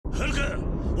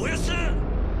What happened?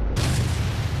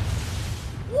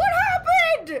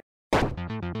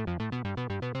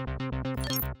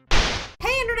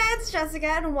 Hey Internet, it's Jessica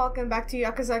and welcome back to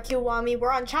Yakuza Kiwami.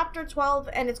 We're on chapter 12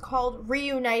 and it's called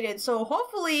Reunited. So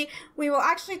hopefully we will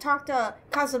actually talk to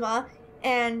Kazama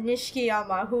and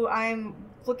Nishikiyama, who I'm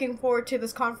looking forward to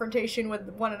this confrontation with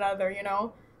one another, you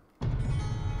know?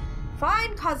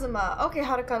 Fine, Kazama. Okay,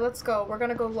 Haruka, let's go. We're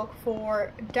gonna go look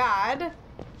for Dad.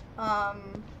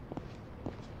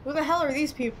 Who the hell are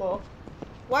these people?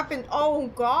 Weapon, oh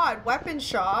god, weapon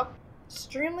shop.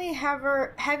 Extremely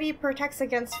heavy protects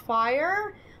against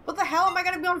fire? What the hell, am I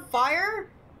gonna be on fire?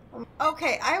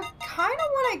 Okay, I kind of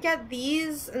want to get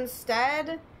these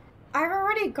instead. I've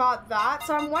already got that,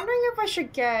 so I'm wondering if I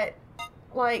should get,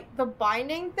 like, the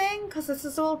binding thing, because this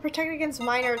is will protect against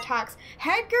minor attacks.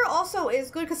 Headgear also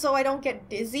is good, because so I don't get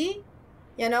dizzy.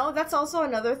 You know, that's also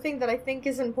another thing that I think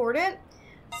is important.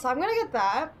 So I'm gonna get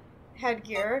that.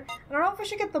 Headgear. I don't know if I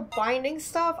should get the binding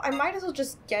stuff. I might as well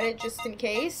just get it just in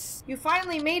case. You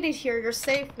finally made it here. You're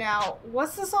safe now.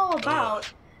 What's this all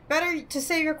about? Better to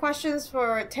save your questions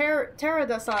for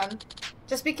Terada-san.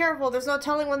 Just be careful. There's no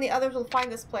telling when the others will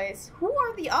find this place. Who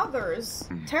are the others?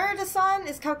 Terada-san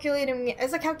is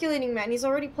a calculating man. He's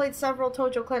already played several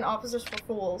Tojo Clan officers for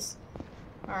fools.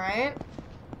 Alright.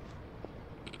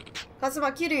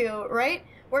 Kazuma Kiryu, right?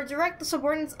 We're direct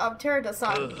subordinates of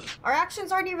Terada-san. Our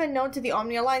actions aren't even known to the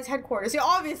Omni Alliance headquarters. Yeah,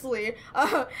 obviously.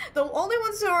 The only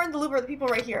ones who are in the loop are the people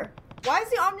right here. Why is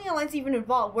the Omni Alliance even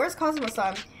involved? Where's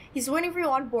Kazuma-san? He's waiting for you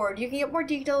on board. You can get more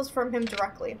details from him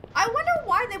directly. I wonder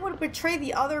why they would betray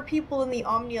the other people in the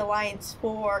Omni Alliance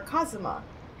for Kazuma.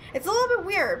 It's a little bit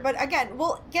weird, but again,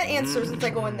 we'll get answers once I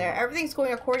go in there. Everything's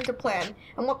going according to plan.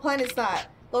 And what plan is that?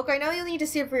 Look, I know you'll need to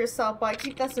see it for yourself, but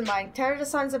keep this in mind.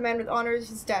 Terada-san's a man with honors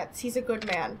his debts. He's a good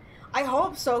man. I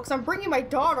hope so, because I'm bringing my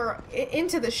daughter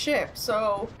into the ship,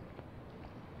 so...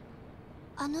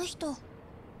 あの人、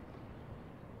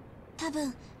多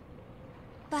分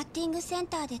バッティングセン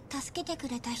ターで助けてく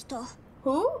れた人。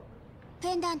 Who?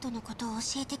 ペンダントのことを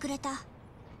教えてくれた。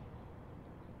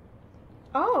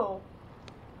 Oh.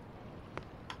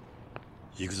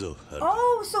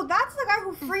 Oh, so that's the guy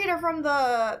who freed her from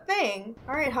the thing.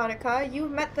 Alright, Haruka, you've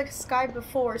met this guy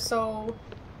before, so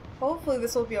hopefully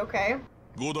this will be okay.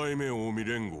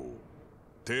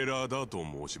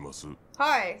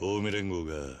 Hi. 近江連合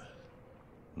が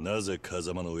なぜ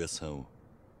風間のおやっさんを。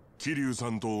桐生さ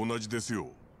んと同じですよ。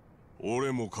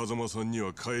俺も風間さんに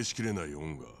は返しきれない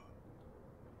恩が。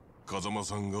風間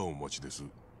さんがお待ちです。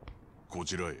こ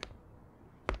ちらへ。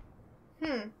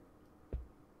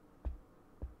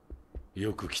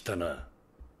よく来たな、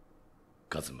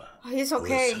カズマ。He's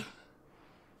okay.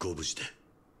 ご無事で。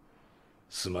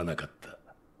すまなかった。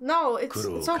No, it's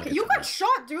okay. You got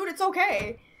shot, dude. It's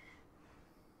okay.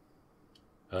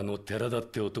 あの寺田っ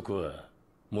て男は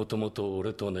もともと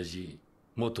俺と同じ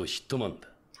元ヒットマンだ。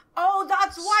Oh,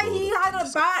 that's why he had a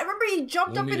bat. Remember he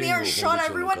jumped up in the air and shot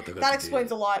everyone? That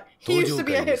explains a lot. He used to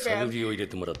be a hitman. 探りを入れ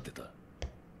てもらってた。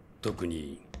特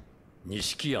に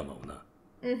錦山をな。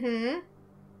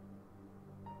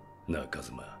なあ、カ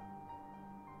ズマ。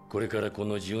これからこ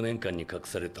の10年間に隠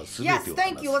された全てを話す。Yes,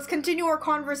 thank you. Let's continue our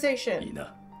conversation. いい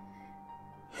な。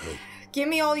Give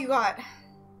me all you got.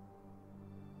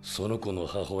 その子の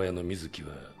母親の水木は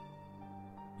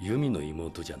ユミの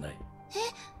妹じゃない。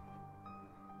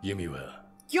ユミは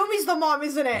Yumi's the mom,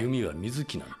 isn't it? ユミは水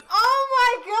木なんだ。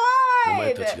Oh my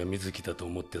god! お前たちが水木だと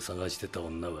思って探してた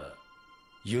女は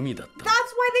ユミだった。 That's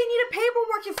why they needed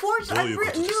paperwork. You forged a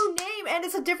new name and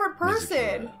it's a different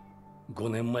person. 5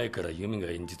年前からユミが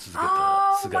演じ続け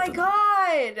た Oh 姿 my だ。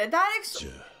 god!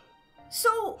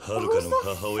 So, who's the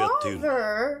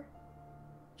father?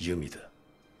 ユミだ。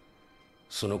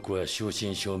その子は正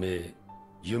真正銘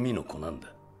ユミの子なんだ。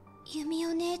ユミ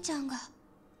お姉ちゃんが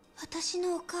私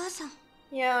のお母さん。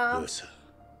Yeah. どうした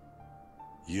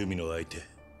ユミの相手、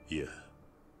いや、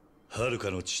はる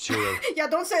かの父親。Yeah,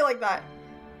 don't say it like that.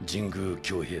 神宮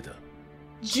恭平だ。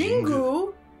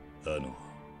Jingu?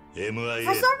 MIA.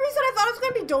 For some reason, I thought it was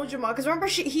gonna be Dojima, because remember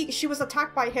she was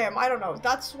attacked by him. I don't know.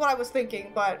 That's what I was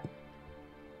thinking, but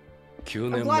 9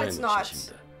年前の写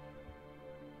真だ。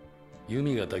ユ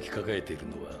ミが抱きかかえている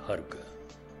のははるか。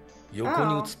横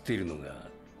に写っているのが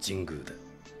神宮だ。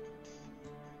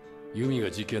ユミ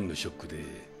が事件のショックで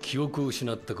記憶を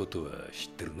失ったことは知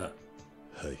ってるな。は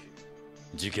い。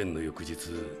事件の翌日、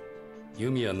ユ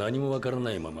ミは何もわから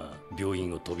ないまま病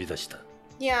院を飛び出した。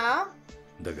Yeah.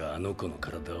 だがあの子の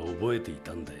体を覚えてい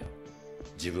たんだよ。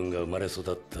自分が生まれ育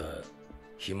った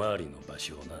ひまわりの場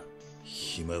所をな。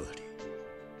ひまわり。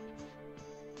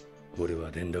俺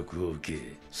は連絡を受け、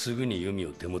すぐにユミ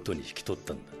を手元に引き取っ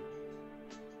たんだ。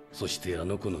そしてあ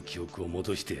の子の記憶を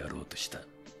戻してやろうとした。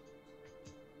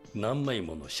何枚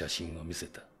もの写真を見せ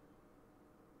た。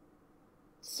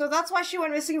So that's why she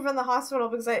went missing from the hospital,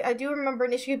 because I do remember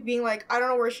Nishiki being like, I don't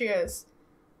know where she is.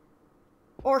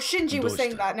 Or Shinji was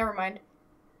saying that, never mind.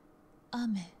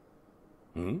 雨。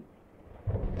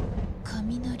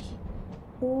雷。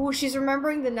 Ooh, she's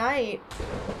remembering the night.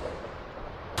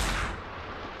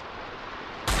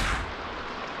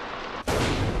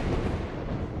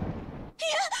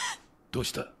 どう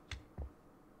した？わか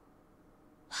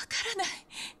らない。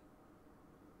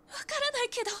わからない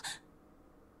けど。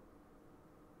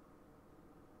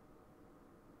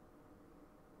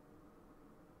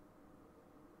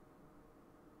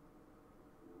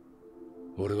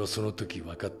俺はその時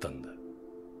分かったんだ。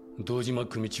堂島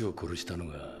組長を殺したの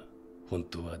が本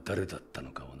当は誰だった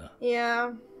のかをな。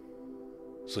Yeah.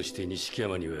 そして錦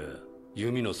山には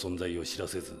ユミの存在を知ら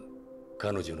せず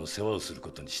彼女の世話をするこ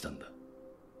とにしたんだ。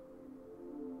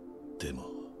でも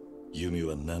ユミ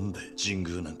はなんで神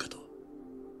宮なんかと。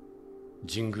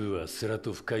神宮は世良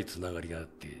と深いつながりがあっ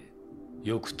て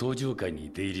よく登場会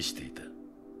に出入りしていた。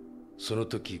その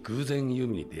時偶然ユ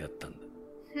ミに出会ったんだ。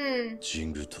神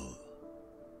宮と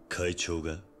会長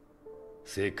が？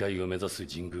政界を目指す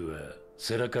神宮は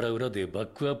世良から裏でバッ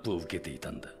クアップを受けていた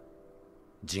んだ。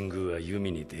神宮はユ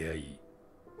ミに出会い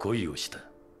恋をした。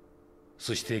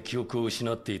そして記憶を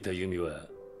失っていたユミは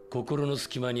心の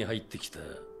隙間に入ってきた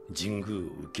神宮を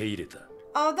受け入れた。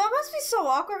Oh, that must be so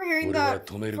awkward hearing that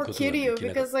for Kiryu,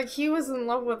 because like he was in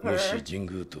love with her. もし神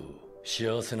宮と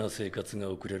幸せな生活が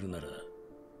送れるなら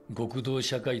極道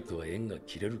社会とは縁が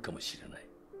切れるかもしれない。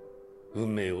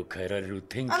運命を変えられる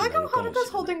転機なのかもしれな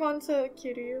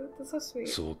い。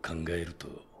そう考えると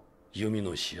ユミ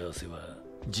の幸せは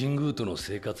神宮との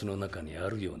生活の中にあ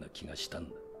るような気がしたん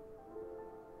だ。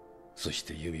そし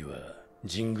てユミは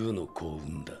神宮の子を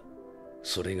産んだ。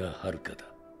それが遥だ。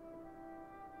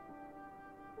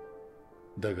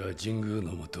だが神宮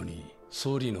のもとに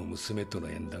総理の娘との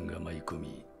縁談が舞い込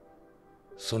み、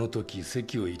その時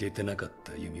籍を入れてなかっ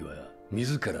たユミは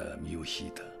自ら身を引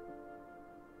いた。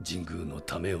神宮の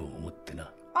ためを思って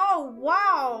な。Oh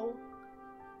wow!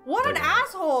 What an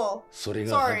asshole! Sorry,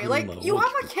 like you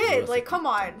have a kid. Like come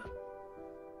on.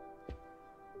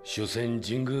 所詮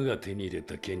神宮が手に入れ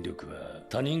た権力は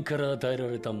他人から与えら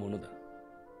れたものだ。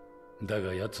だ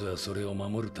が奴はそれを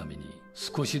守るために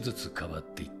少しずつ変わっ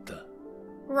ていった。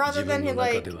自分の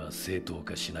中では正当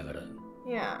化しながら。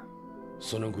Yeah.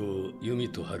 その後、ユ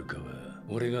ミとハルカは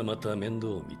俺がまた面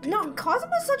倒を見ていた。No,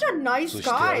 Kazuma's such a nice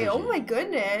guy. Oh my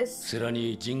goodness. セラ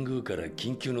に神宮から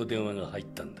緊急の電話が入っ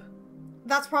たんだ。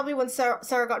That's probably when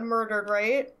Sarah got murdered,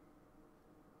 right?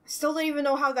 Still don't even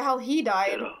know how the hell he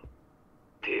died.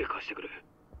 手貸してくれ。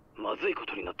まずいこ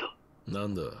とになった。な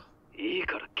んだ。いい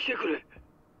から来てくれ。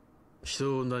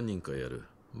人を何人かやる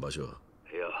場所は。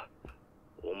いや、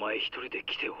お前一人で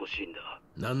来てほしいんだ。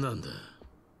なんなんだ。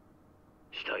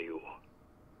死体を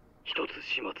一つ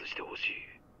始末してほしい。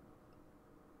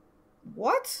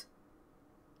What?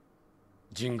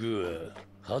 神宮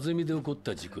は弾みで起こっ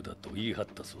た事故だと言い張っ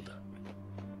たそうだ。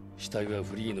死体は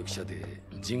フリーの記者で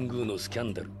神宮のスキャ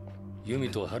ンダル、ユミ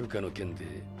とハルカの件で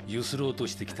ゆすろうと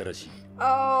してきたらしい。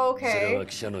Oh, okay. それは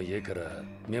記者の家から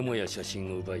メモや写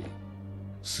真を奪い、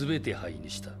すべて灰に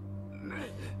した。だ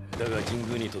が神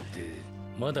宮にとって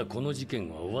まだこの事件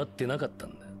は終わってなかったん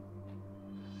だ。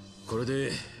これ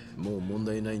でもう問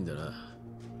題ないんだな。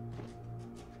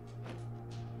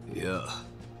いや、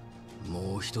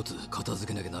もう一つ片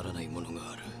付けなきゃならないもの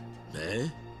がある。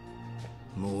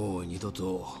もう二度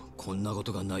とこんなこ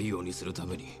とがないようにするた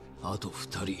めにあと二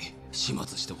人始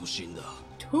末してほしいんだ。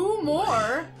Two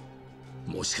more?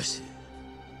 もしかして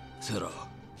セラ、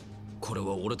これ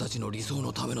は俺たちの理想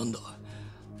のためなんだ。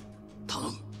頼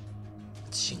む。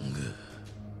神宮。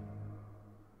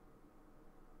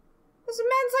This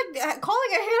man's like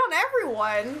calling a hit on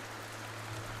everyone.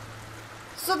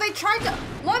 So they tried to.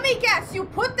 Let me guess. You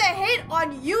put the hit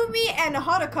on Yumi and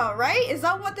Haruka, right? Is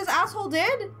that what this asshole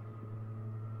did?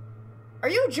 Are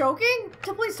you joking?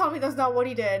 Please tell me that's not what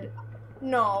he did.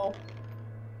 No.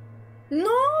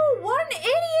 No! What an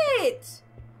idiot!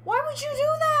 Why would you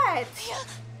do that?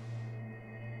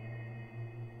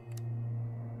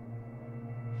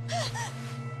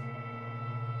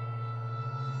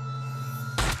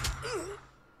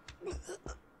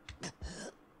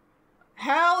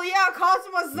 Hell yeah,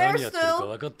 Kazuma's there 何やってるか still.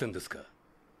 分かってんですか、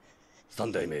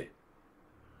三代目。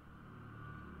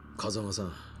風間さ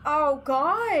ん。Oh こ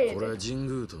れ god. は神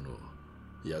宮との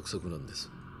約束なんです。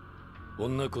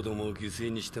女子供を犠牲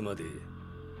にしてまで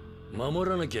守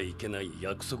らなきゃいけない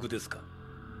約束ですか。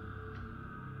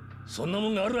そんなも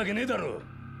んがあるわけねえだろ。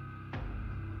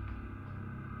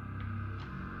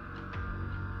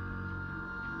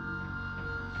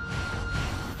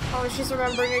Oh, she's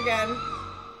remembering again.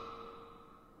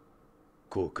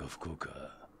 こうか不幸か。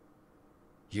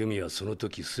ユミはその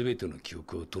時すべての記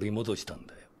憶を取り戻したん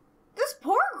だよ。This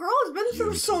poor girl has been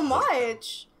through so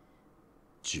much.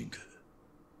 ジング、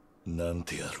なん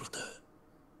て野郎だ。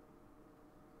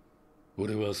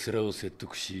俺はセラを説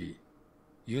得し、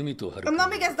ユミとハルカ。I'm not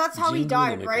because that's how he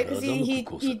died, right? Because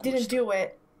he didn't do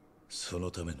it. そ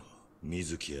のための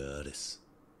水木やアレス。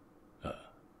あ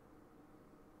あ。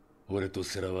俺と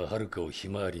セラはハルカをひ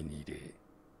まわりに入れ、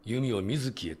ユミを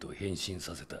水木へと変身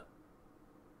させた。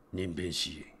任弁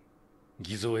し、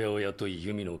偽造屋を雇い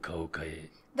ユミの顔を変え。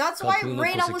That's why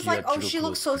Reina was like, oh, she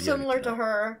looks so similar to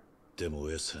her. でも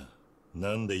親さん、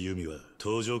なんでユミは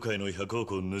登場界の100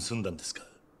億を盗んだんですか？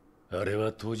あれ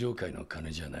は登場界の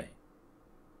金じゃない。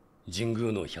神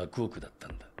宮の100億だった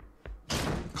んだ。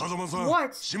風間さ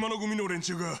ん、島の組の連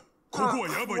中がここは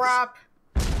やばいで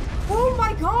す。Oh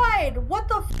my god! What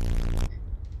the f?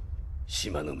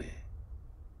 島の目、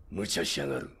無茶しや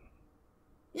がる。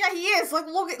Yeah, he is. Like,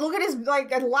 look at his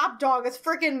like lapdog. It's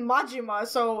freaking Majima.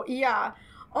 So yeah.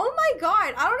 Oh my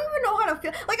god, I don't even know how to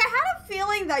feel. Like, I had a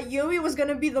feeling that Yumi was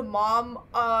gonna be the mom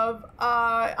of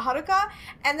Haruka,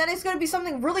 and then it's gonna be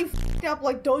something really f***ed up,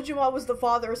 like Dojima was the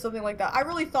father or something like that. I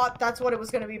really thought that's what it was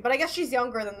gonna be, but I guess she's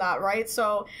younger than that, right?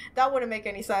 So that wouldn't make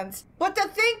any sense. But to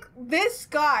think this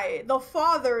guy, the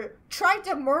father, tried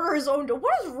to murder his own daughter.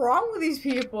 What is wrong with these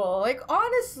people? Like,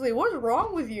 honestly, what is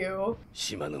wrong with you?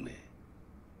 島の目、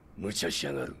無茶し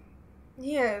やがる。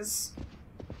 He is.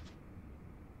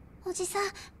 おじさん、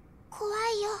怖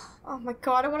いよ。 Oh my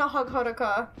god, I wanna hug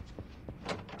Haruka.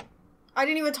 I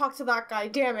didn't even talk to that guy,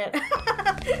 damn it.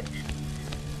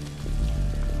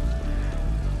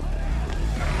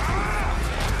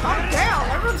 Calm down,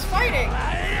 everyone's fighting.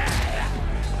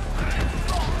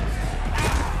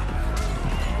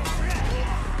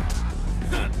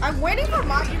 I'm waiting for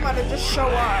Majima to just show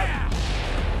up.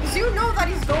 Because you know that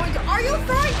he's going to- Are you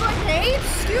throwing grenades?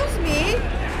 Excuse me?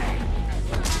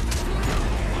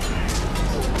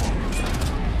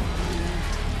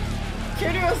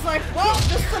 Kiryu was like, well,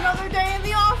 just another day in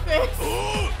the office.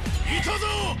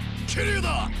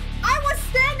 I was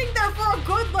standing there for a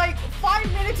good, like,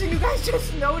 5 minutes and you guys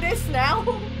just noticed now?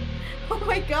 Oh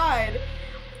my god.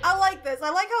 I like this.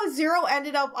 I like how Zero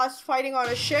ended up us fighting on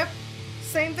a ship.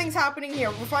 Same thing's happening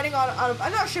here. We're fighting on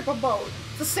not a ship, a boat.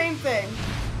 It's the same thing.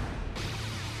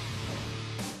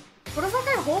 What is that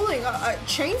guy holding? A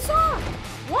chainsaw?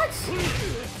 What?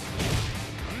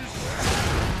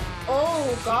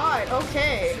 Oh god,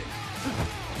 okay.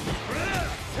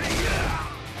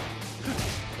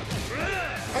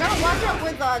 I gotta watch out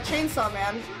with chainsaw,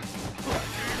 man.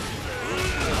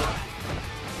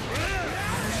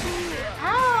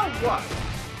 Ow!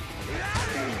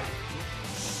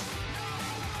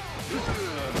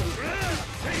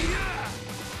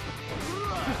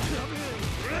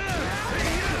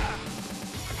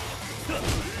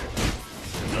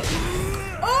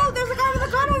 Oh, there's a guy with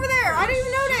a gun over there! I didn't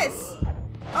even notice!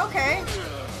 Okay.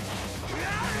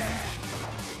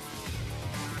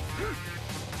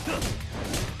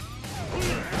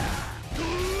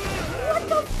 What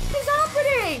the f is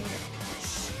happening?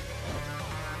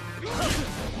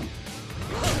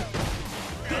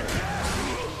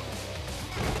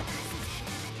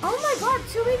 Oh my god,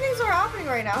 too many things are happening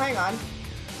right now. Hang on.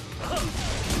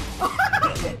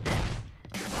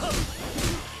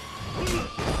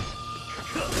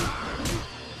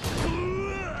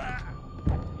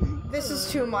 This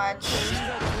is too much.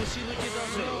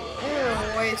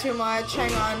 Ew, way too much.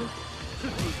 Hang on.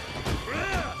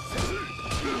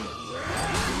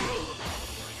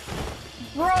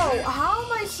 Bro, how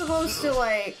am I supposed to,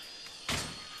 like...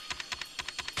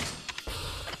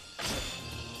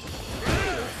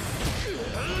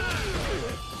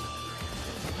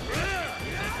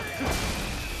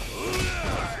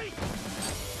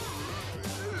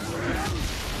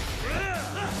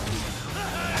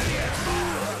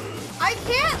 I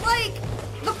can't, like,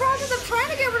 the problem is I'm trying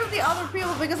to get rid of the other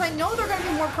people because I know there are gonna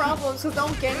be more problems because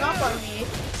they'll gang up on me.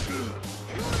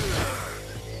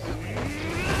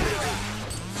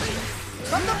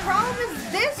 But the problem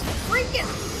is this freaking...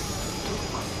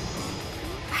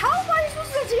 How am I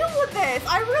supposed to deal with this?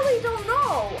 I really don't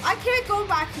know. I can't go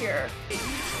back here.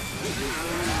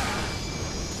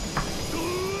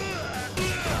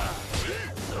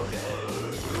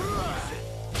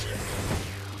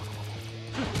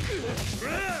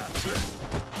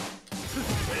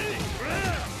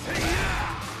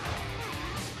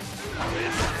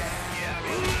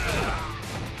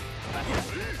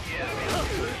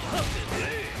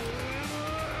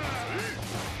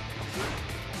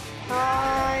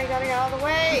 I gotta get out of the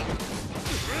way.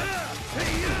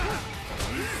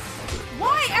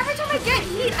 Why? Every time I get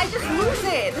heat, I just lose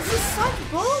it. This is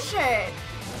such bullshit.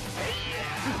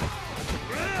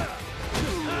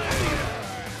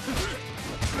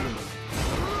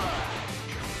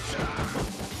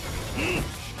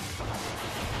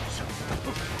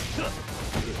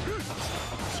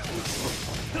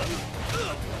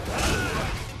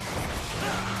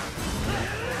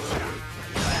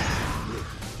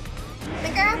 I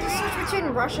think I have to switch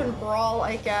between Rush and Brawl,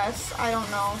 I guess. I don't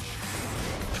know.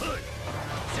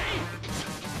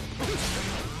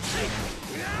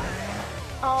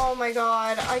 Oh my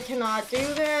god, I cannot do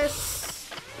this.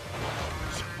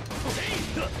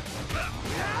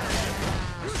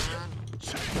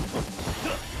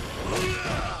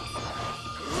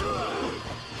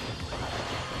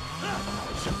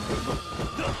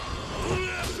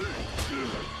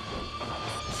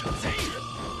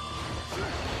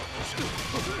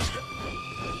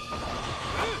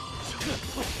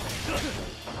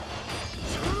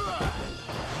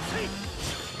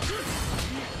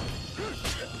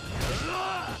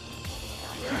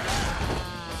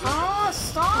 Oh,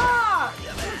 stop!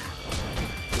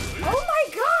 Oh my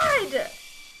god!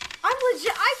 I'm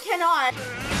legit, I cannot!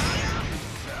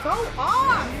 Go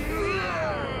off!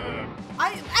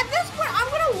 At this point, I'm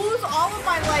gonna lose all of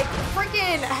my, like,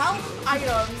 freaking health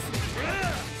items.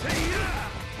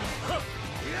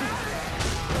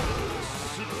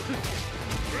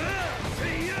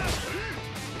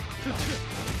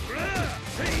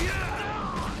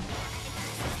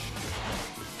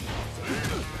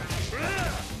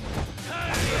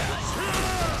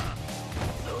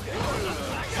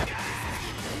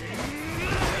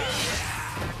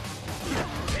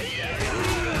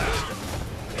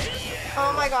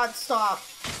 Oh my god, stop.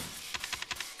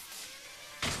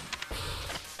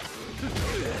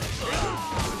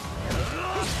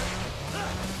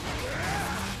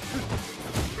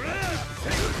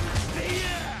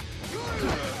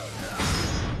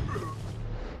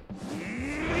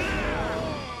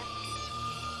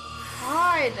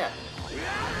 God.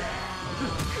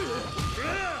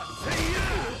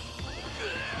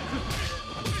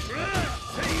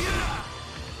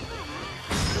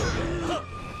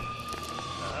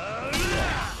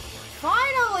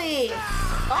 Finally!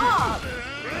 Stop!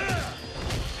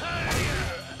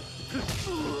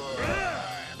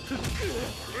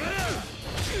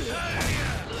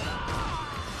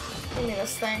 Give me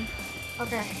this thing.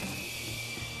 Okay.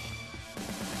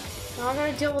 Now I'm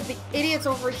gonna deal with the idiots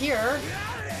over here.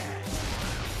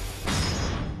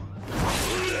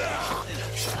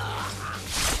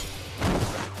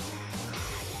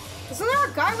 Isn't there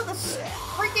a guy with a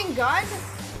freaking gun?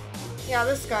 Yeah,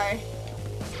 this guy.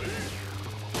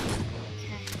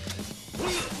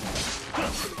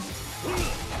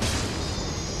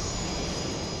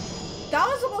 That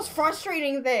was the most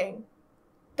frustrating thing.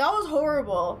 That was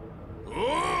horrible. I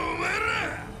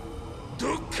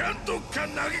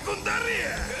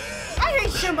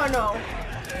hate Shimano.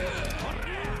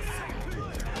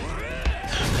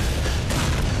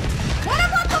 What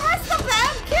about the rest of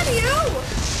them? Kiryu!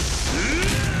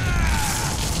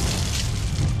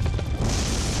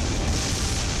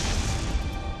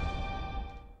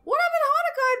 What happened to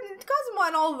Haruka and Kazuma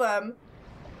and all of them?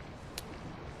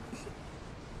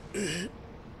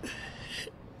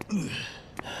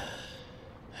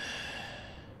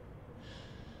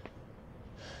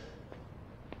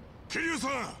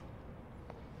 Kiryu-san!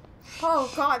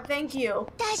 Oh god, thank you.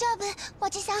 大丈夫、お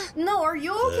じさん。 No, are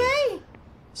you okay?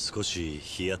 少し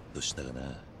ヒヤッとしたかな。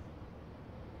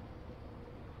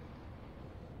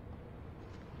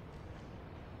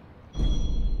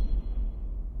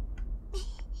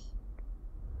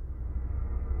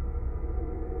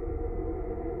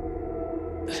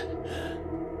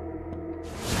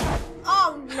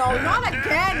Oh no, not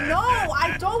again! No!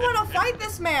 I don't want to fight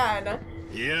this man!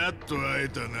 やっと会え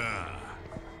たな、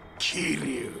キ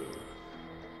リュウ。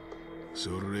そ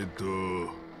れと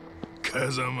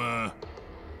風間。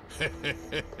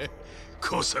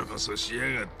こそこそし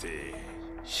やがって。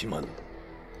すまん。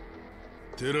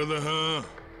寺田はん、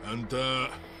あんた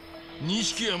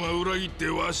錦山裏切って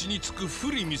わしにつく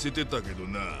ふり見せてたけど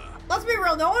な。Let's be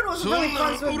real, no one was really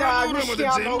friends with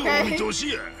Nishikiyama, okay?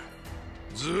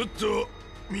 ずっと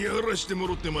見張らしても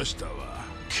ろってましたわ。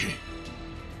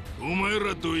お前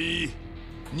らといい、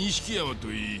錦山と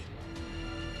いい、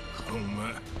ほん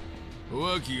ま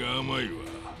脇が甘いわ。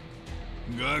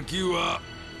ガキは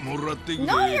もらってくれ。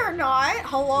 No, you're not.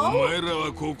 お Hello? 前ら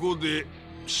はここで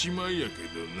しまいやけ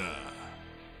どな。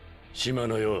島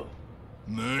野よ。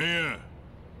なんや。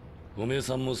おめえ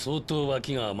さんも相当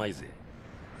脇が甘いぜ。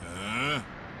ああ。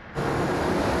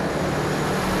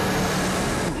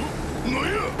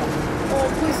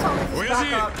his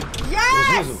backup.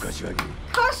 Yes!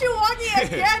 Kashiwagi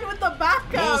again with the もう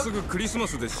backup! すぐクリスマ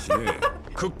スですしね。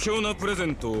屈強なプレゼ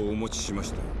ントをお持ちしま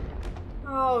した。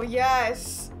 Oh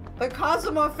yes! The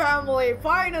Kazuma family,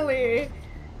 finally!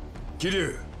 桐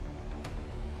生、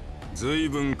ずい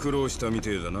ぶん苦労したみ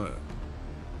てえだな。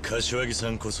柏木さ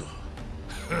んこそ。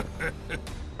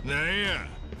なんや、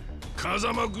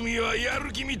風間組はや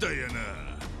る気みたいやな。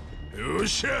よっ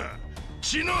しゃ、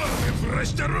血の雨降ら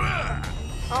したるわ。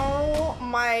 Oh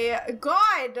my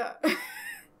god!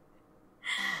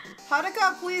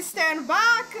 Haruka, please stand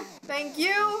back! Thank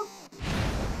you!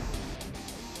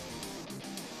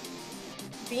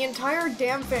 The entire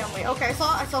damn family. Okay, I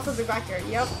saw something back here.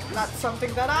 Yep, that's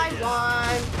something that I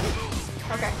want.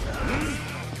 Okay.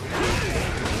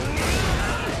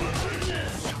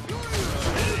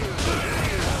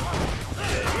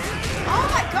 Oh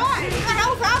my god! What the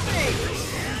hell's happening?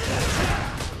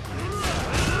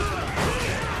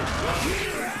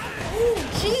 Ooh,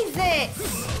 Jesus!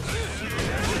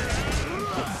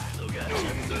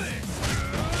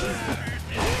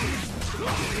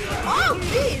 Oh,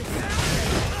 jeez!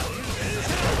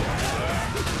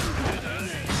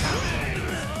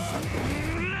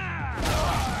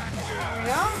 There we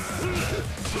go.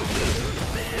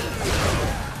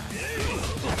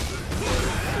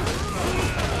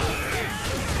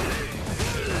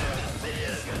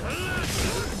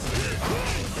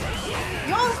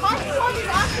 Yo, Kashiwagi's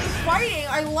actually fighting.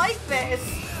 I like this.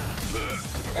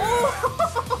 Oh.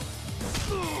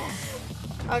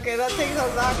 Okay, that takes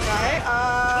out that guy.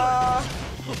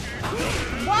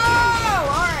 Whoa!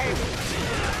 Alright.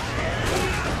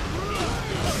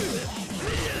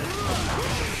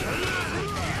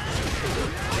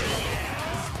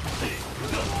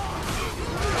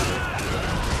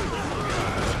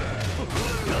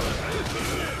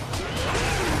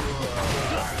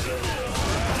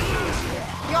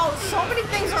 Yo, so many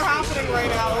things are happening right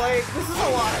now. Like, this is a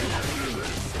lot.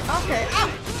 Okay. Ah!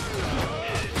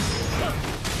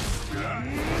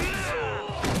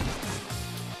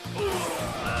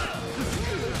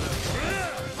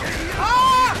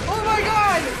 Ah! Oh my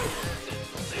god!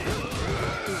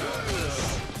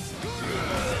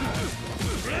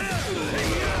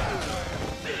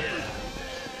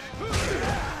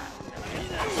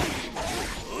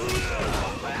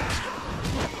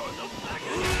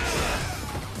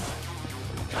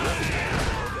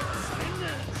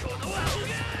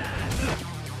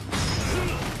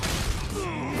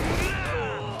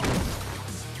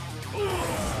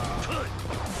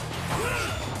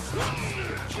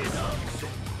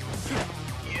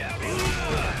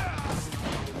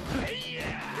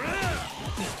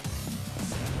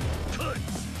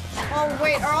 Oh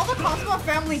wait, are all the Kazuma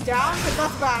family down? Cause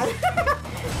that's bad.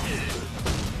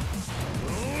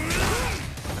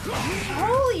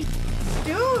 Holy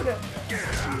dude!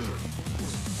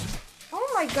 Oh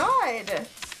my god!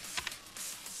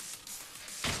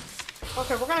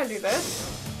 Okay, we're gonna do this.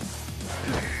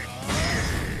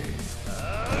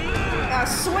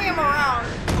 Swing him around.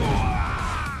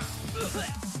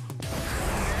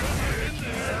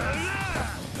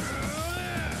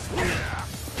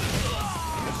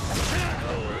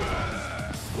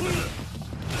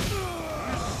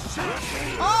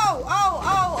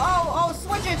 Oh,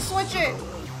 switch it.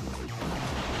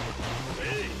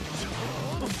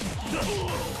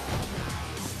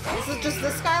 Is it just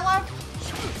this guy left?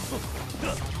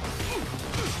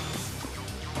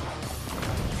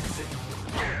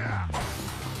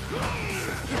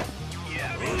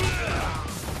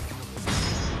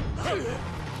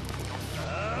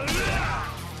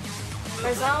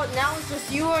 Now it's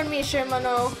just you and me,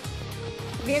 Shimano.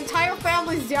 The entire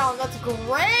family's down. That's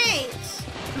great.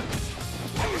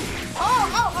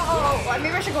 Oh,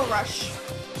 maybe I should go rush.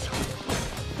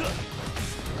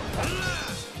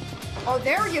 Oh,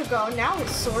 there you go. Now his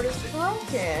sword is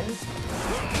broken.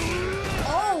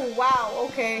 Oh, wow.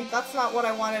 Okay, that's not what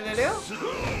I wanted to do.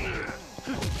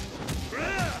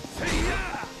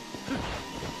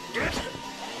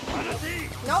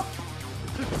 Nope.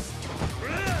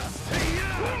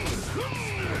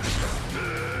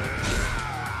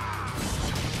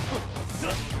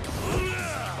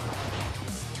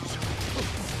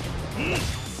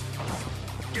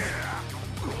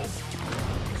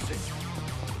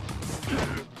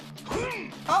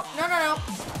 Oh, no.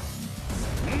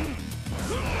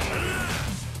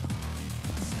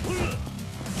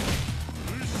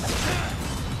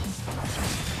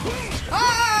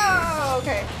 Oh,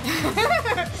 okay.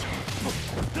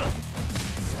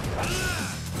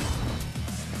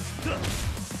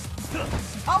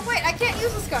 Oh, wait, I can't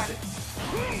use this gun.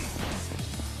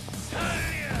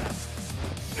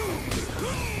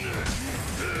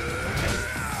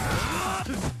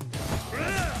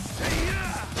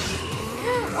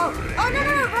 Oh no,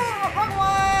 wrong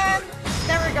one!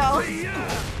 There we go.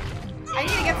 I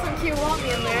need to get some Kiwami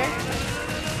in there.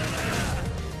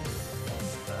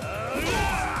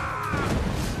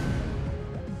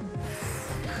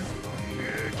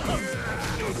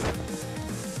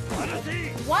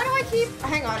 Why do I keep...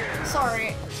 Hang on,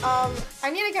 sorry. I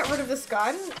need to get rid of this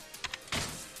gun.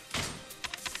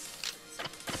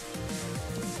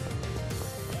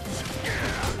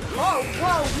 Whoa,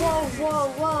 whoa, whoa, whoa,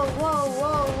 whoa, whoa,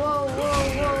 whoa, whoa, whoa,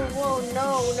 whoa, whoa, no,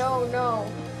 no, no.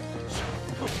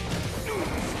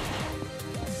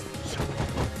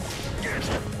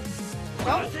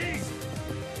 Nope.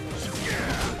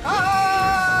 Oh!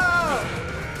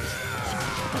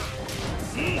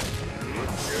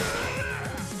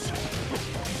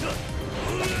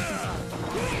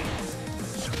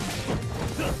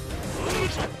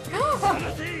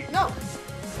 No!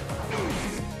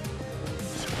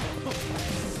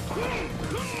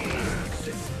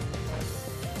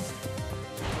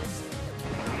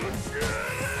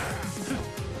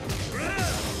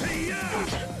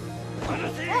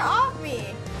 Get off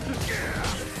me!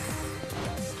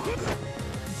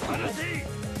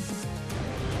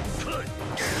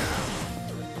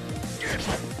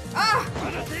 Ah!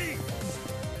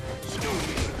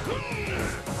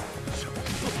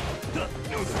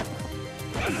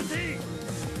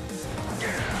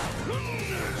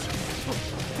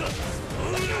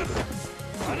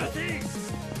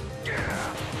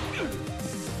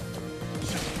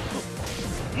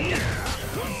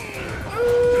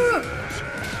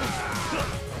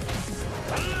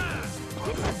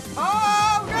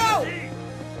 Oh no!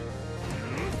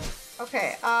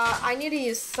 Okay, I need to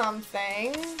use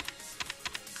something.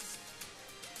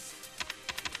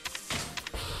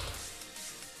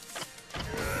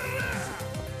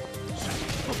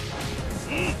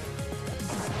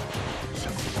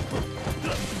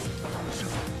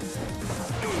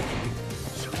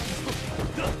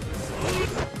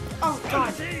 Oh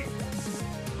god.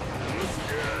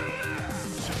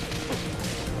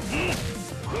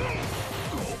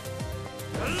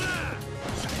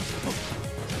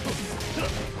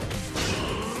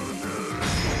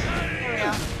 There we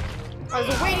go. I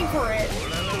was waiting for it.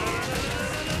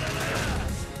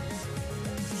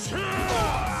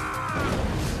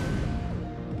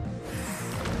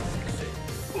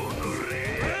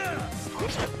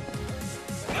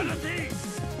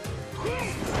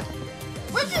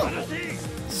 Would you?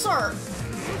 Sir.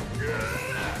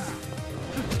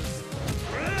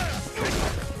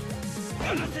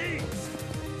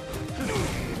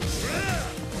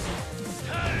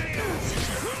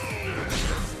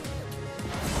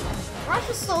 Rush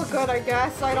is still good, I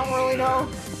guess. I don't really know.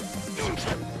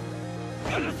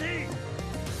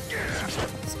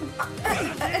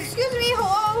 Excuse me,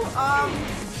 hello?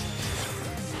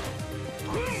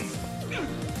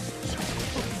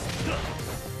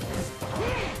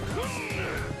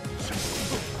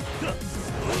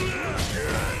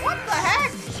 What the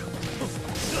heck?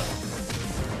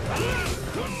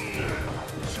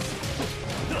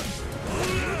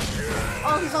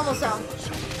 Oh, he's almost down.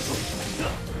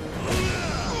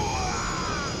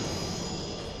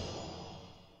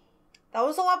 That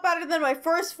was a lot better than my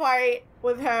first fight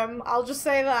with him, I'll just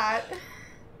say that.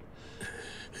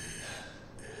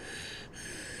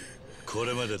 こ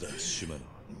れまでだ、島野。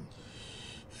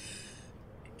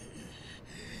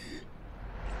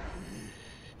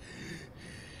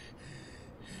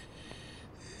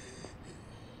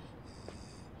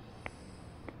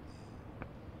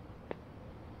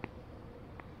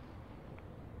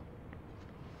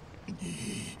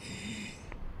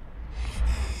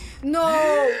No!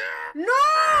 No!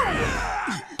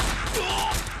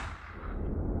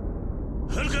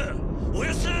 Haruka!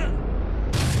 Oyasa!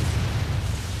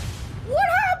 What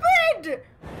happened?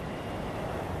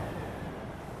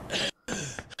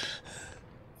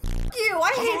 You,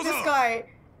 I hate this guy.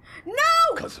 No!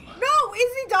 Kazuma. No!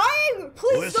 Is he dying?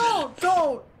 Please don't!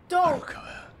 Don't! Don't!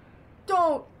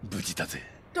 Don't! 無事だぜ。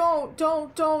Don't!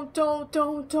 Don't! Don't! Don't!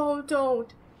 Don't! Don't! Don't!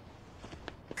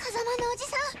 風間のおじ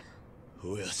さん。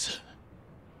おやさ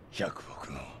100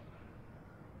億の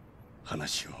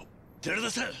話を。寺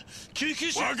田さん、救急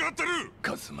車。分かってる。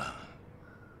カズマ、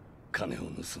金を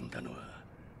盗んだのは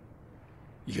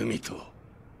ユミと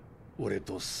俺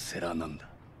と世良なんだ。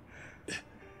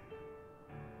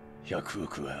100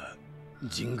億は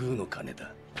神宮の金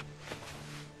だ。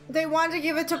They want to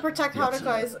give it to protect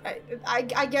Haruka. I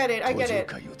get it. I get it.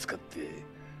 登場会を使って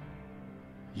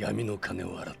闇の金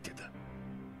を洗ってた。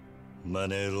マ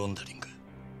ネーロンダリング。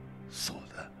そう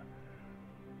だ。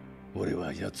俺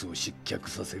は奴を失脚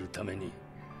させるために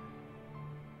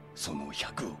その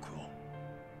100億を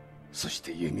そし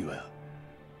てユミは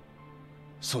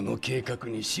その計画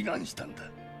に志願したんだ。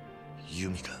ユ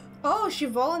ミが Oh, she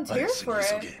アレ volunteered スに for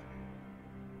急 it. げ。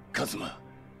カズマ、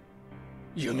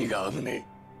ユミが危ね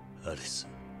え。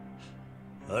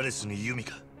アレスにユミ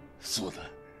か。そうだ。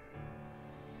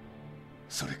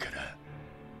それから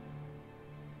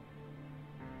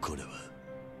これは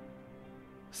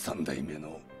三代目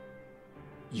の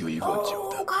遺言状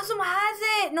だ。Oh, Kazuma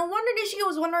has it! No wonder Nishiki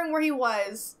was wondering where he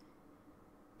was.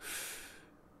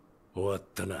 終わっ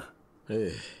たな。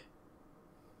ええ。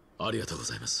ありがとうご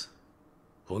ざいます。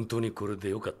本当にこれで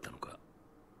よかったのか。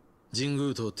神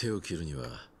宮と手を切るには、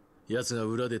奴が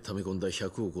裏で溜め込んだ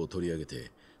100億を取り上げ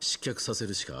て失脚させ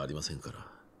るしかありませんから。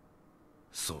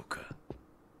そうか。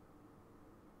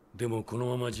でもこの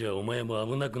ままじゃお前も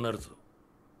危なくなるぞ。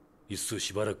いっそ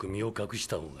しばらく身を隠し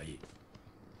た方がいい。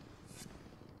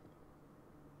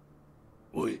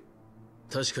おい。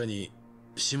確かに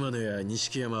島根や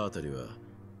錦山あたりは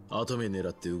後目狙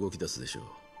って動き出すでしょ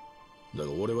う。だ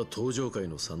が俺は東上界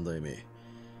の三代目。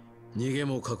逃げ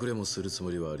も隠れもするつ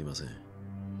もりはありません。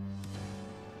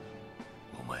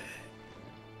お前、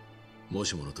も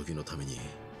しもの時のために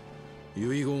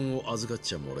遺言を預かっ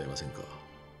ちゃもらえませんか。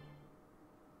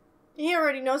He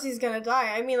already knows he's gonna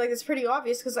die. I mean, like, it's pretty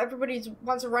obvious because everybody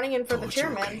wants running in for the 東上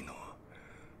chairman. 界の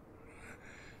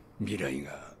未来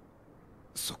が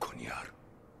そこにある。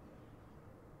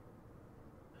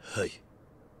はい。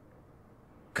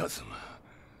カズマ、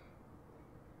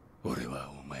俺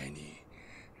はお前に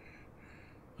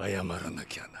謝らな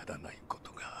きゃならないこ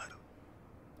とがある。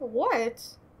What?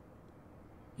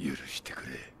 許してく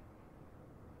れ、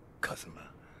カズ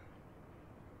マ。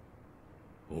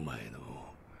お前の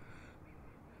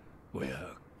親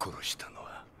殺したの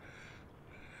は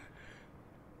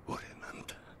俺なん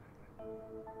だ。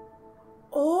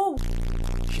Oh.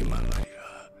 ひまわり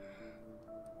は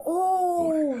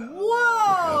Oh,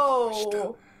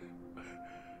 whoa!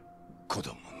 子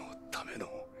供のための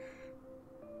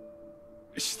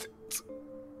施設。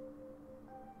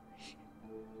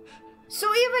 So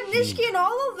even Nishiki and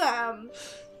all of them.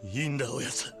 いいんだおや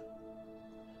さん。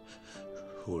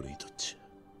俺にとっちゃ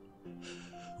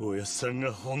おやさん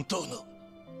が本当の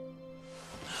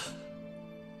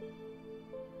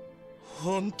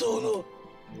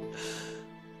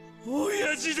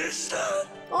親父でした。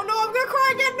 Oh no, I'm gonna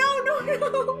cry again. No, no,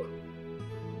 no.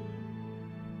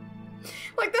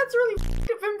 Like, that's really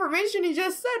f***ing information he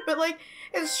just said, but like,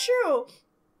 it's true.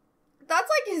 That's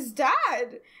like his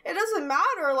dad. It doesn't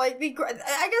matter. Like, I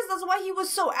guess that's why he was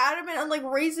so adamant on like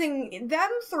raising them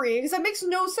three, because that makes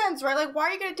no sense, right? Like, why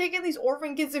are you gonna take in these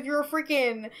orphan kids if you're a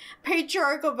freaking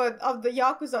patriarch of the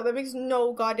Yakuza? That makes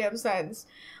no goddamn sense.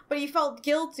 But he felt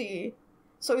guilty,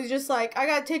 so he's just like, I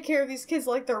gotta take care of these kids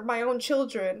like they're my own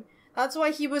children. That's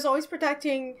why he was always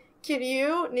protecting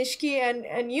Kiryu, Nishiki, and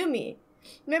Yumi.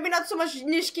 Maybe not so much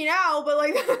Nishiki now, but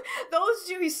like those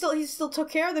two, he still took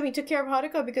care of them. He took care of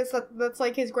Haruka because that's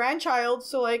like his grandchild.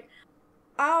 So like,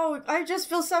 ow, I just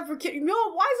feel sad for Kiryu. No,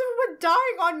 why is everyone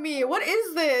dying on me? What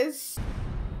is this?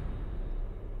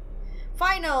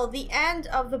 Final, the end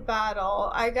of the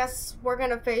battle. I guess we're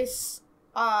gonna face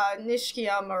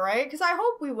Nishikiyama, right? Because I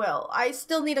hope we will. I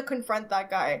still need to confront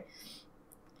that guy.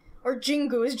 Or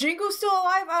Jingu. Is Jingu still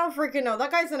alive? I don't freaking know.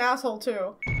 That guy's an asshole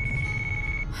too.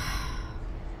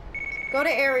 Go to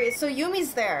areas. So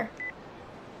Yumi's there.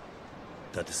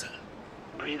 だってさ、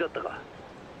無事だったか。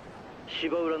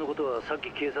芝浦のことはさっ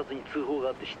き警察に通報が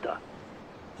あって知った。あ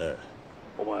あ。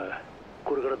お前、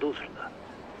これからどうするんだ。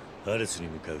アレスに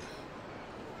向かう。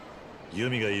ユ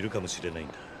ミがいるかもしれないん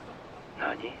だ。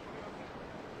何？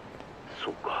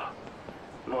そっか。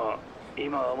まあ、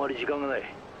今はあまり時間がない。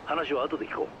話は後で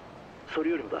聞こう。そ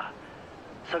れよりもだ。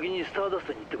先にスターダス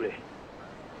トに行ってくれ。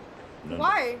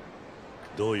Why?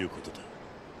 どういうことだ。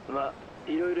まあ、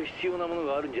いろいろ必要なもの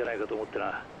があるんじゃないかと思って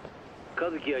な。和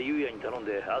樹や優也に頼ん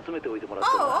で集めておいてもらっ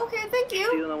た。Oh, okay, thank you.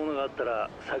 必要なものがあったら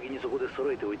先にそこで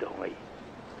揃えておいた方がいい。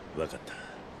わかっ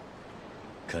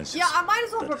た。感謝。 Yeah, I might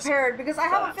as well prepared because I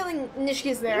have a feeling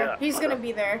Nishiki's there. He's gonna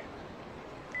be there.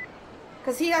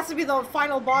 Because he has to be the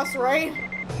final boss, right?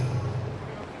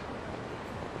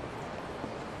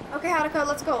 Okay, Haruka,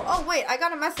 let's go. Oh, wait, I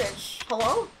got a message.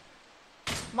 Hello?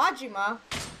 Majima?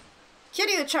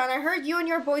 Kiryu-chan, I heard you and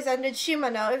your boys ended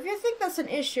Shimano. If you think that's an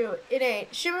issue, it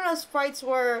ain't. Shimano's fights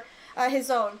were his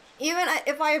own. Even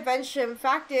if I avenged him,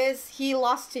 fact is, he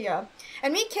lost to you.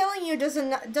 And me killing you does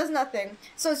nothing.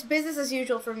 So it's business as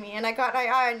usual for me. And I got my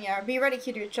eye on you. Be ready,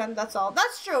 Kiryu-chan, that's all.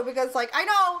 That's true, because, like, I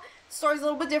know the story's a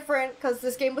little bit different, because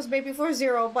this game was made before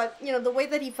Zero, but, you know, the way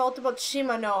that he felt about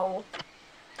Shimano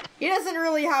He doesn't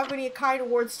really have any kind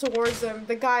words towards him.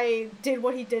 The guy did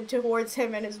what he did towards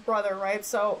him and his brother, right?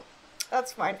 So,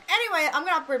 that's fine. Anyway, I'm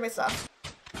gonna upgrade my stuff.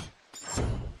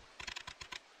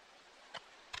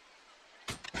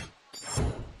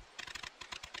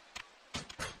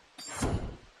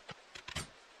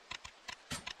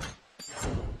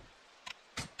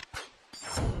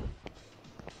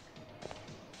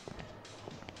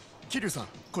 Kiryu-san,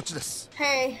 こっちです。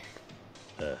Hey.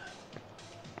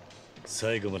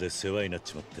 最後まで世話になっ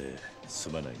ちまってす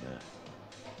まないな。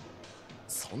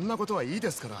そんなことはいいで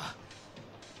すから。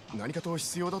何かと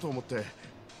必要だと思って。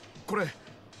これ、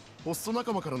ホスト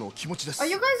仲間からの気持ちです。Oh,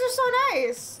 you guys are so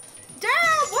nice. Damn,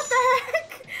 what the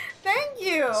heck? Thank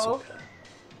you. そうか。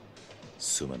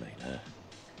すまないな。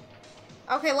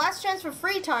Okay, last chance for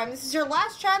free time. This is your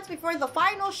last chance before the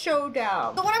final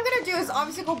showdown. So what I'm gonna do is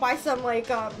obviously go buy some like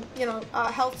you know,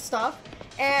 health stuff,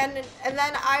 and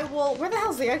then I will. Where the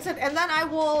hell's the exit? And then I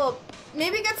will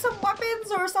maybe get some weapons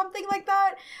or something like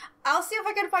that. I'll see if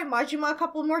I can find Majima a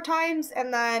couple more times,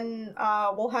 and then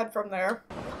we'll head from there.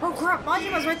 Oh crap,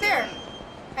 Majima's right there.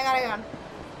 Hang on.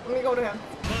 Let me go to him.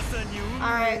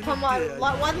 All right, come on.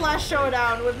 One last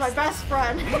showdown with my best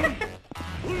friend.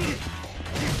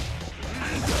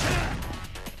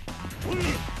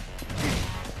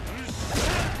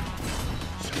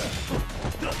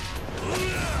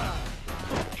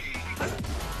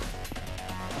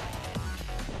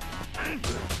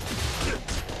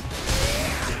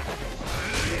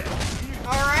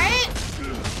 Alright.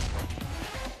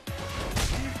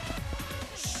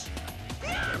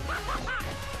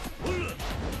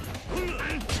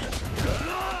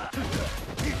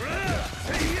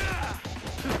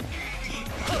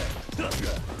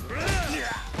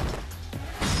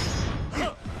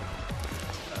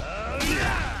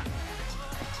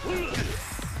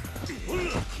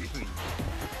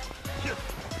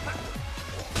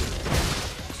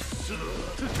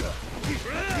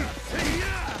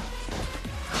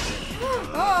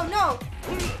 Oh no!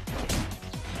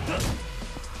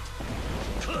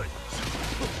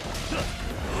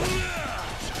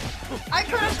 I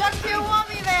could have done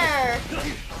Kiwami there!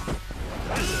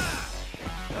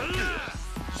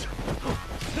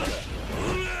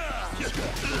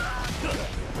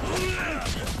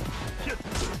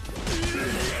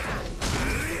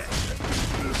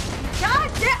 God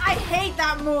damn, I hate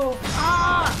that move!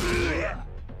 Ah!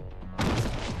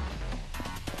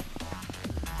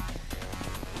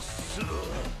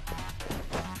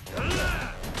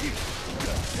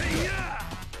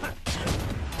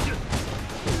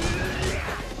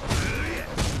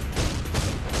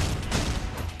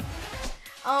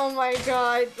 Oh my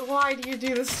god, why do you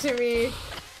do this to me?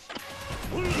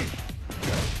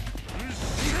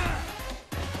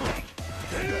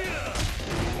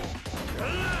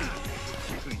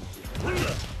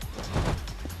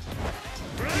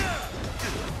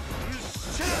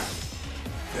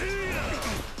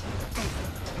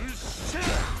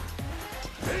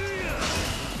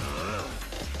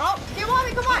 Oh,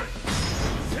 Kiwami, come on!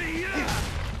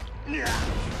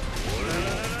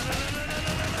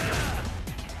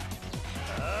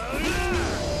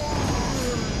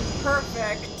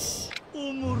 Perfect.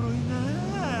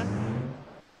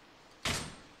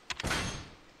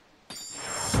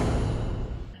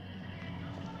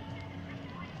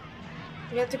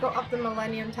 You have to go up the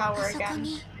Millennium Tower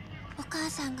again.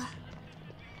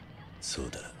 そう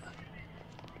だ。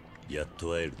やっ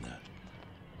と会えるな。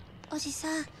おじさ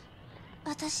ん、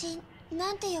私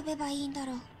なんて呼べばいいんだ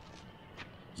ろう。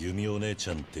ユミお姉ち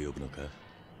ゃんって呼ぶのか。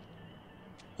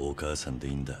お母さんで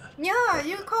いいんだ。Yeah,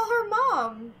 you call her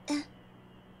mom.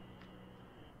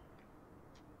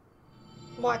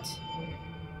 What?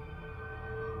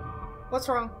 What's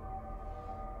wrong?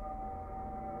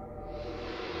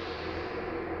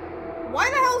 Why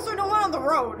the hell is there no one on the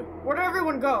road? Where did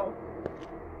everyone go?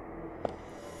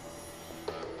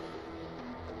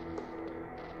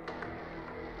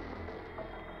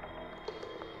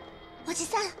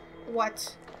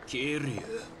 What? Kiryu.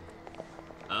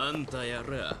 あんたや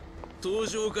ら、登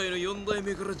場界の4代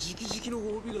目から直々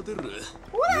の褒美が出る。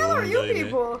What the hell are you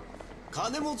people?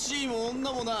 金持ちも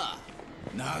女もな。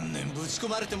何年ぶち込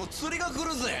まれても釣りが来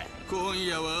るぜ。今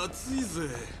夜は暑いぜ。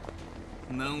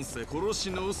なんせ殺し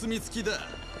のお墨付きだ。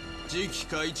次期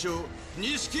会長、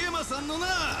Nishikiyamaさんのな。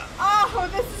Oh,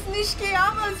 this is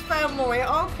Nishikiyama's family.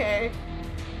 Okay.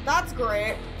 That's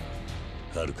great.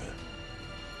 はるか。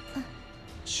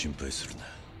心配するな。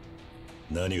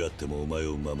何があってもお前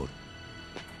を守る。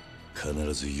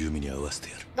必ずユミに合わせて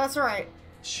やる。That's right.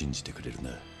 信じてくれる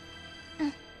な。う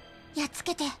ん。やっつ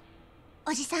けて、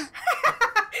おじさん。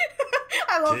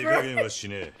I love her. 手加減はし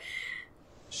ねえ。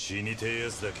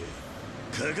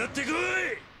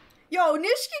Yo,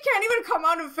 Nishiki can't even come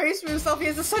out and face himself. He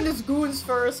has to send his goons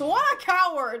first. What a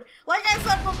coward! Like I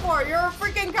said before, you're a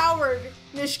freaking coward,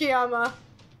 Nishikiyama.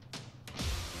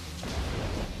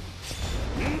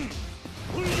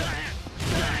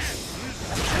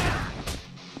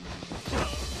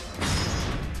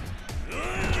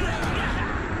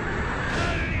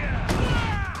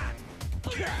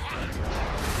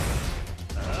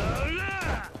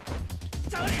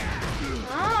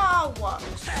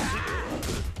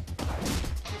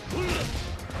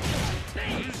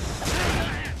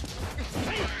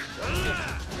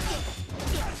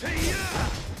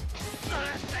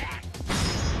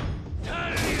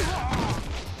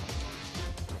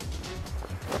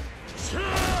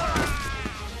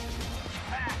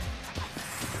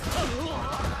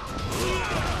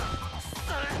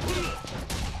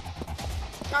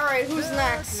 Alright, who's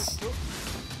next?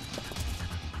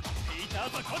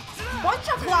 Bunch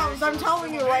of clowns, I'm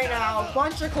telling you right now.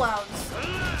 Bunch of clowns.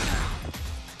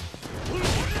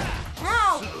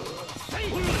 Ow!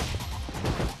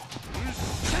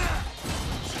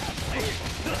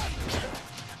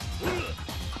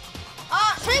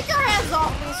 Take your hands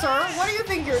off me, sir. What do you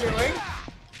think you're doing?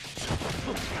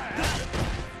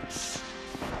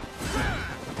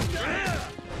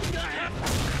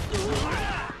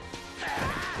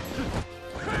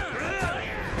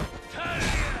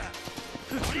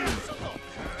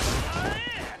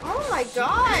 Oh my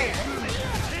god!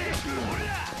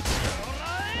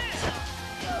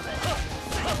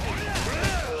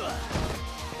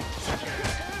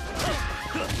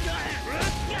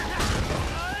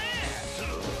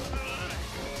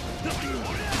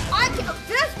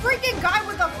 This freaking guy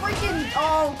with the freaking...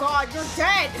 Oh god, you're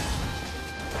dead!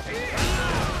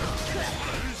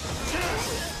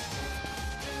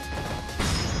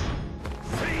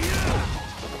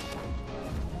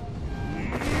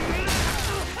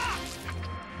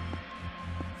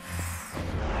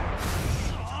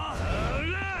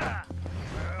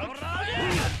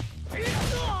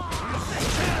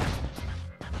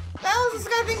 What the hell does this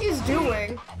guy think he's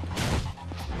doing?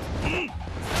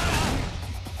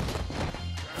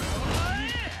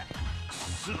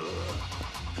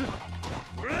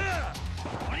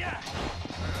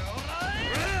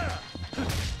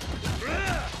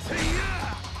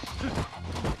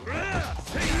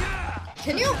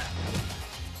 Can you?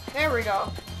 There we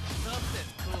go.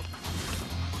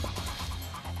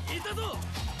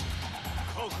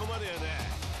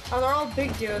 Oh, they're all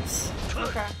big dudes.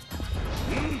 Okay.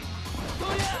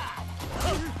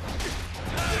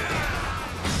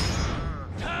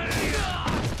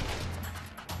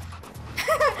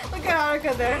 Look at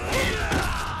Haruka there.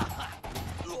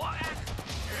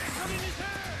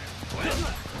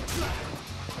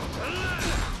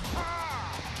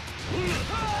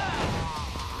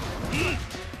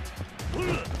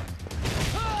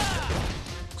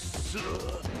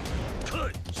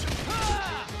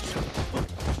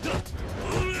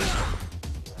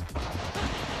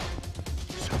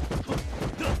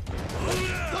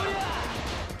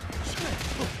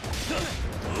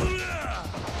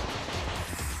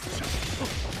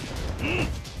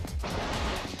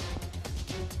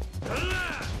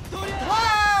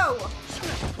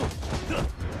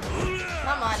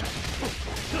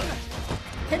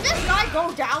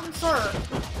 Go down, sir.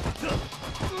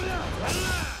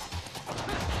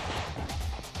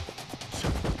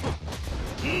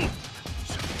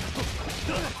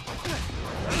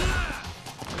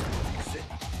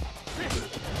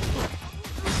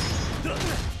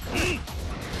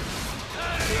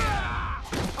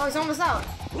 Oh, he's almost out.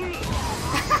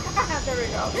 There we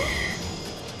go.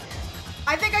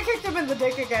 I think I kicked him in the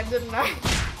dick again, didn't I?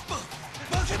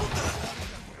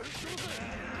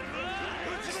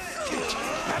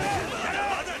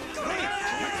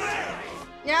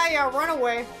 Yeah, run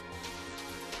away.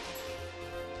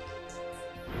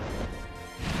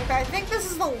 Okay, I think this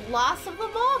is the last of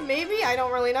them all, maybe? I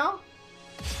don't really know.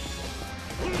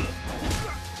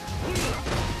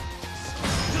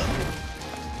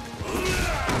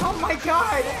 Oh my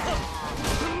god!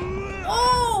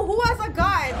 Oh, who has a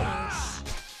gun?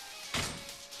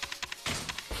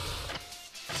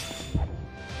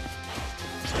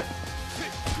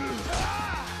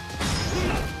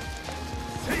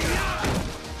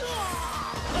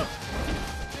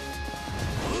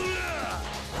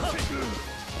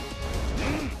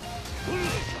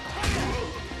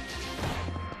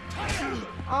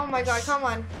 Oh my god, come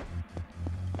on.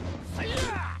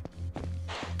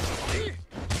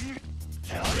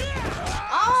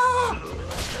 Oh!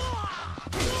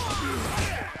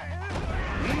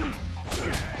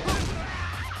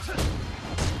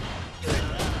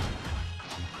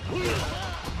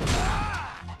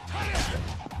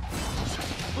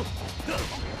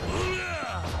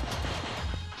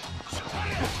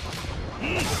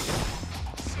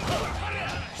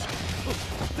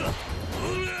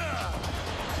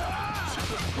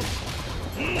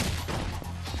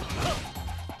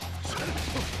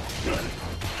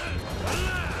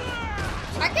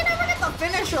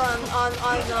 signature on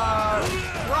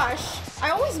Rush. I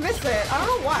always miss it. I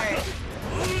don't know why.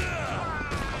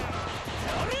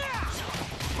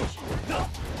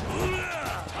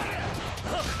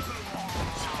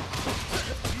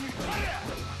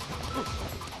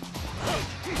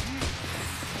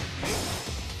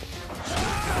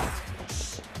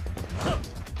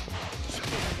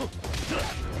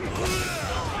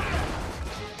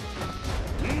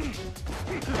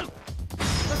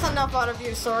 That's enough out of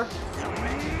you, sir.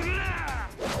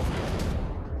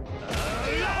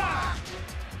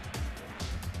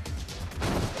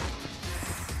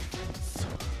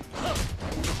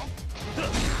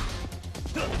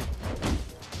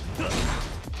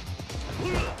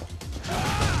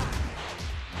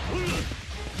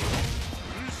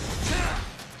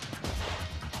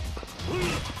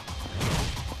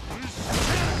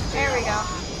 There we go.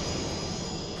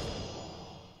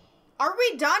 Are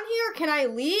we done here? Can I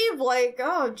leave? Like,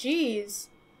 oh, jeez.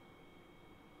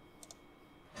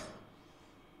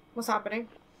 What's happening?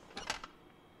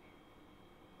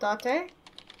 Date?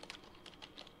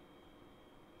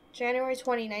 January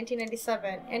 20,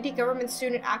 1997. Anti-government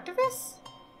student activists?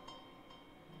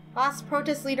 Last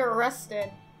protest leader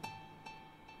arrested.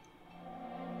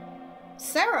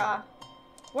 Sarah?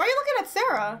 Why are you looking at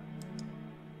Sarah?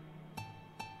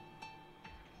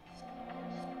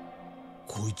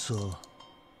 こいつは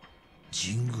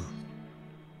神宮。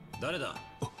誰だ？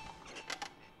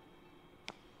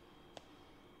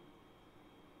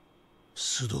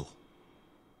須藤。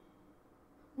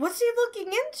 What's he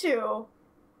looking into?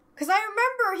 Because I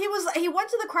remember he went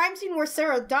to the crime scene where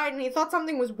Sarah died and he thought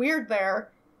something was weird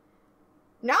there.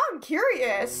 Now I'm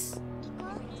curious.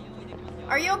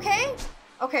 Are you okay?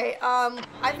 Okay,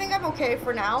 I think I'm okay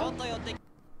for now.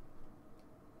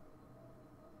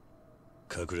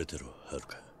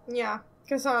 Yeah,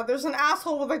 because there's an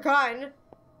asshole with a gun.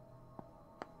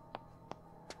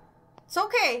 It's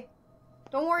okay.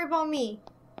 Don't worry about me.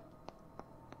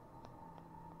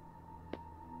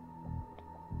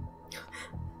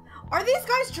 Are these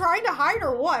guys trying to hide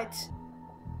or what?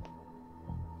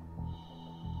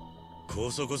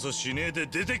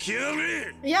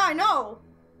 Yeah, I know.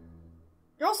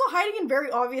 They're also hiding in very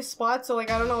obvious spots, so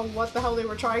like I don't know what the hell they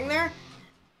were trying there.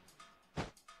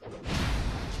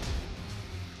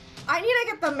 I need to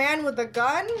get the man with the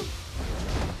gun.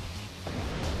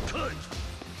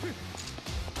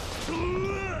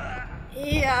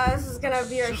 Yeah, this is gonna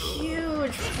be a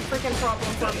huge freaking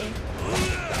problem for me.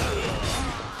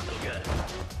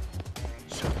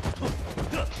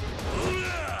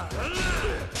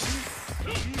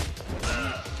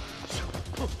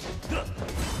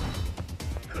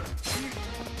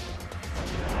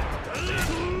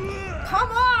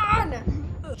 Come on!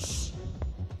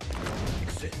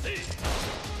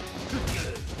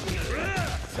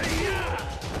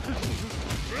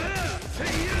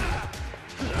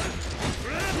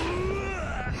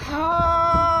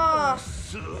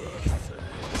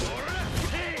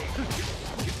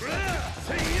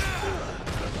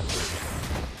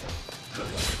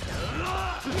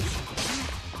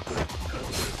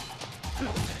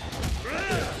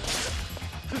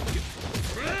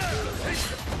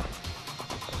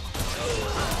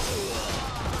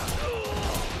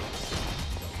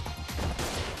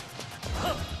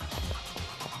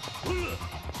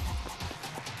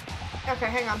 Okay,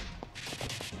 hang on.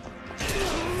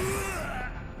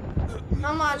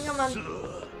 Come on, come on.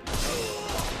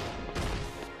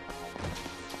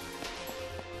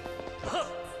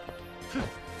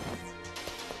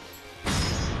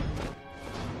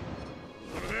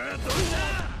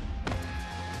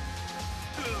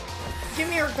 Give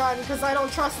me your gun, because I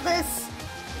don't trust this.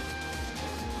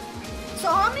 So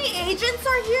how many agents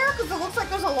are here? Because it looks like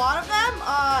there's a lot of them.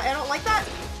 I don't like that.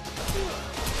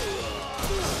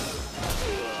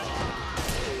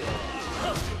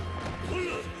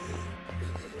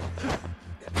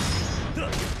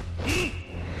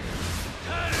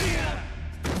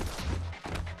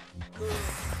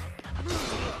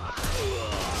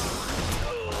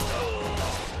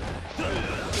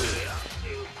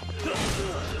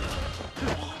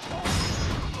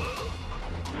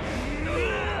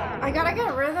 I gotta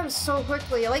get rid of them so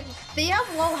quickly. Like, they have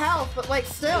low health, but like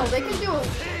still, they can do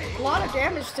a lot of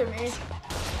damage to me.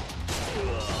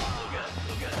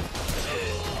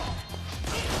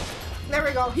 There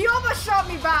we go. He almost shot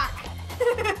me back.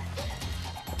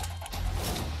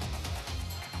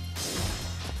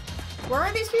 Where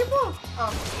are these people?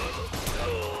 Oh.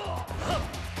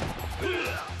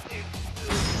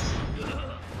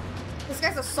 This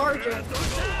guy's a sergeant.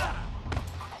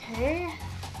 Okay.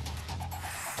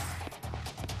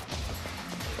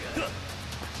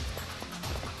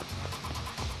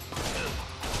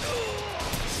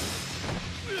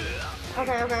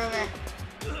 Okay, okay, okay.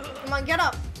 Come on, get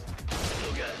up.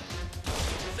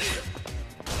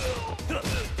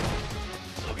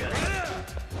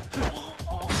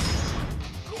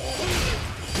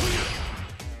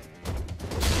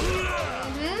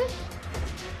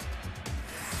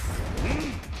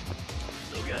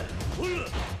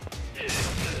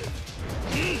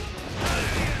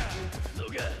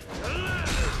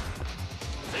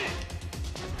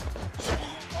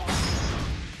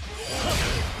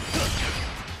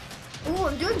 Ooh,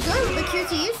 I'm doing good with the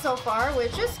QTEs so far,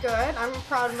 which is good. I'm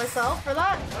proud of myself for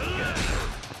that.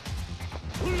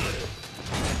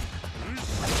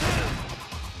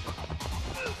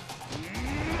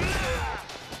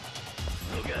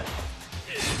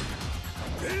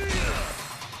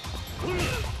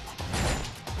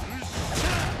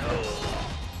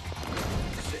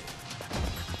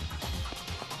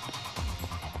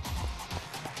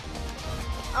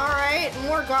 Alright,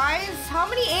 more guys. How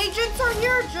many agents are here?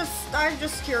 I'm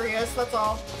just curious, that's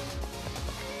all.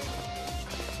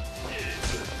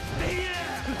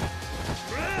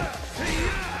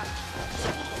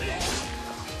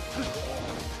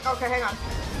 Okay, hang on.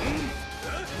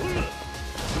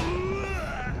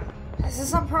 This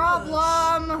is a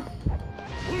problem.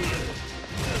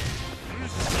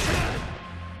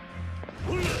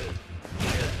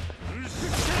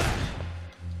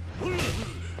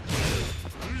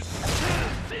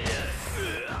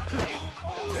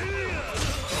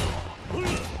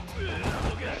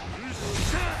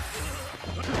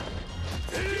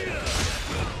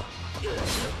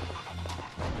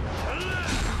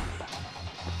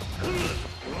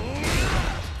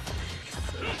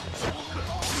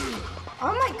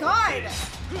 Oh my god!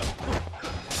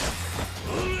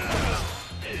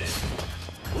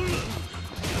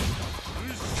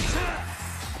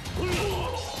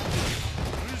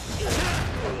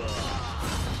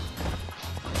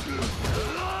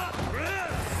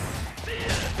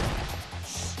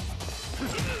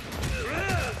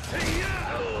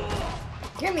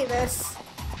 Give me this.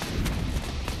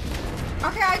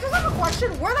 Okay, I just have a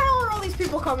question. Where the hell are all these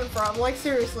people coming from? Like,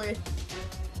 seriously.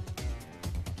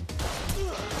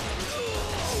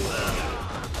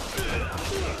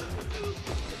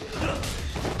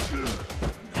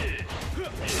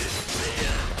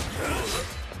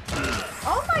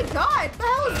 Oh my god, what the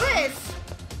hell is this?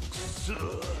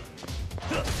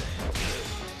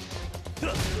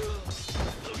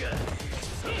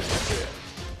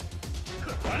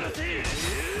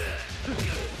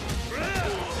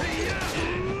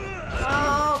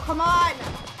 Oh, come on!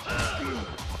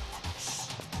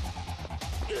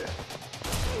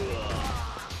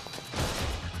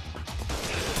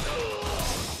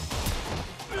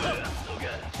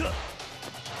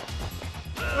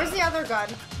 Where's the other gun?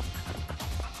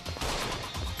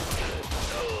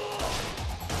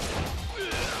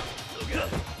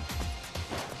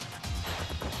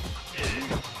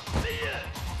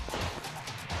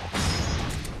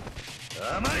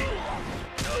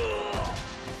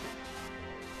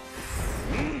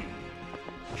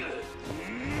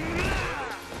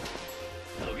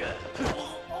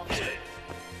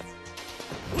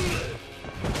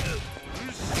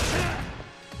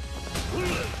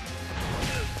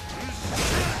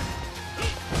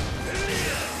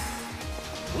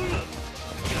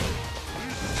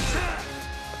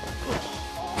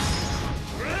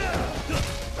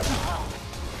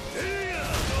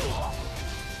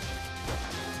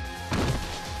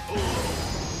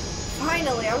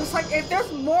 Finally, I was like, if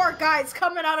there's more guys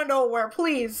coming out of nowhere,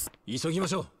 please. 急ぎま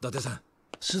しょう、伊達さん。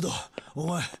須藤、お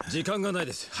前。時間がない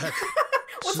です。早く。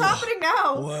What's happening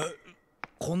now? お前、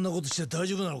こんなことして大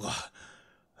丈夫なのか。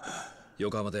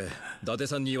横浜で伊達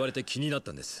さんに言われて気になっ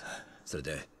たんです。それ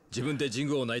で自分で神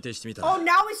宮を内定してみたら。Oh,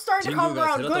 now we starting to come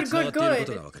around. Good, good, good. こ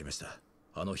とが分かりました。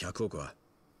あの100億は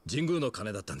神宮の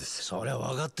金だったんです。それは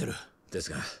分かってる。で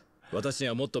すが、私に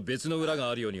はもっと別の裏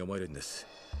があるように思えるんです。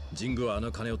神宮はあ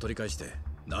の金を取り返して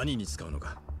何に使うの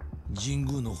か。神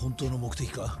宮の本当の目的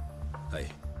か。は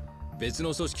い。別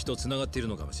の組織とつながっている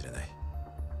のかもしれない。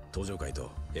登場会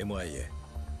と MIA、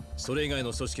それ以外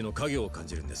の組織の影を感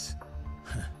じるんです。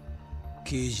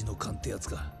刑事の勘ってやつ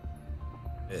か。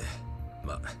ええ、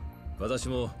まあ私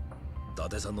も伊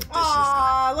達さんの弟子ですか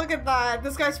ら。Ah, look at that.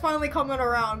 This guy's finally coming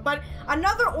around. But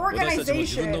another 私たちも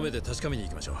自分の organization. 目で確かめに行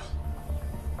きましょう。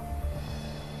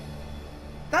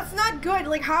That's not good.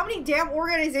 Like, how many damn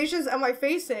organizations am I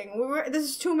facing? This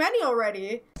is too many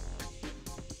already.